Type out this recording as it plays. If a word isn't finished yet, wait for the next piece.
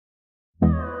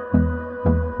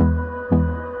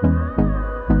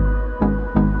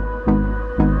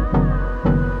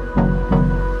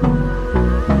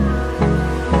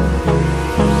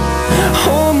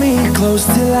close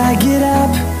till I get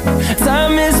up.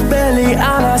 Time is barely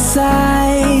on our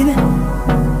side.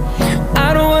 I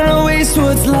don't wanna waste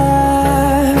what's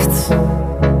left.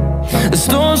 The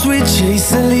storms we chase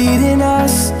are leading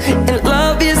us, and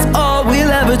love is all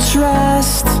we'll ever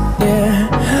trust. Yeah,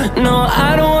 no,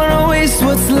 I don't wanna waste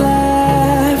what's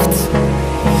left.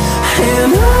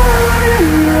 And on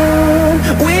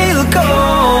we'll go,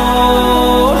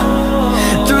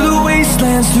 through the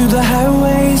wastelands, through the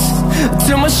highways,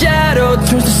 till my shadow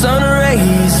turns to sun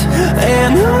rays.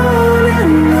 And on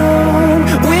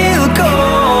we'll go,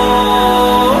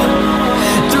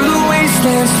 through the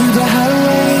wastelands, through the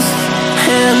highways,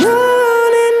 and on.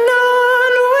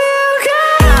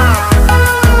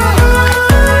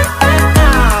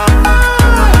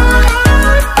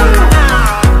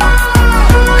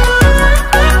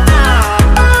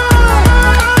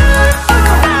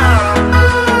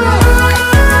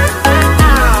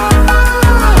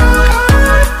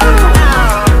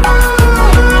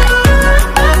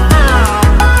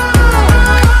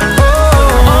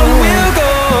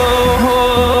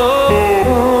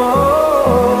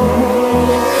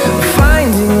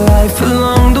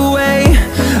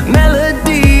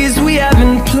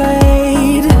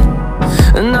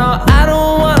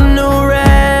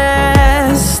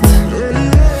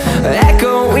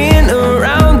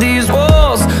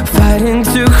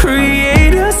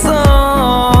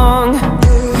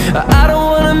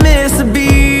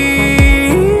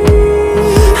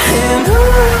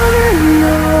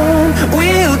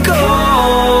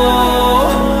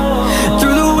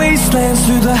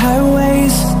 Through the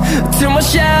highways, till my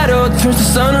shadow turns to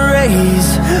sun rays.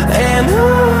 And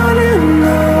on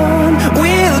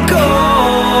we'll go,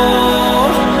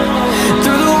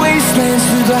 through the wastelands,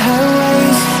 through the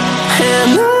highways,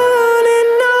 and on.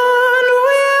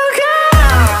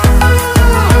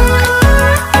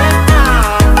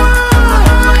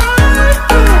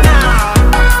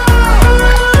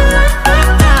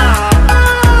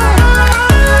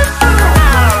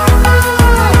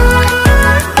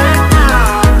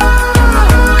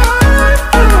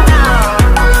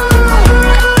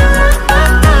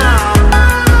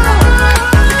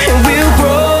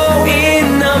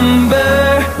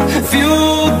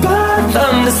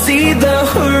 See the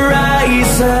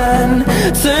horizon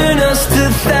turn us to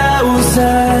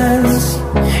thousands,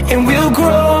 and we'll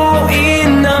grow in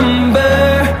number,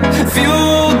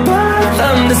 fueled by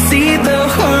them to see the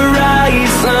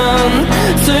horizon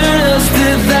turn us to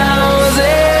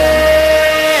thousands.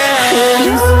 And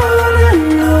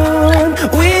on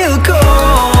we'll go,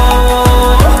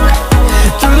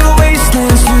 through the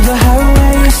wastelands, through the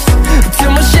highways,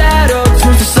 till my shadow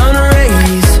turns to sun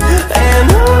rays. And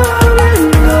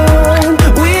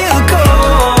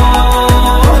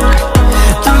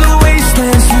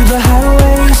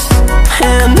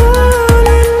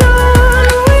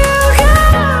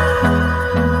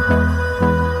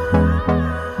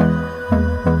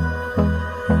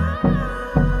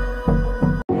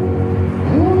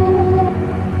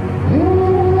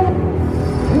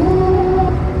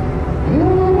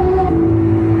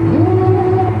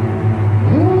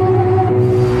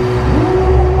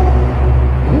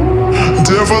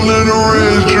devil in a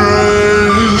red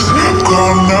dress,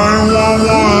 call 911,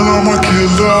 I'm a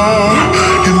killer.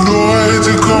 You know I hate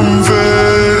to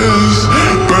confess.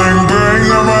 Bang bang,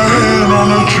 got my hand on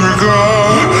the trigger.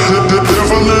 The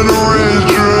devil in a red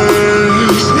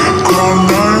dress, call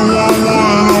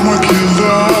 911, I'm a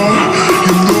killer.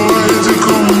 You know I hate to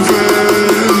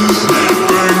confess.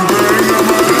 Bang bang, got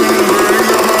my hand, bang,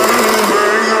 got my hand,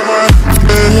 bang, got my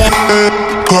hand.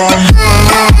 Call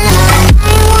 911.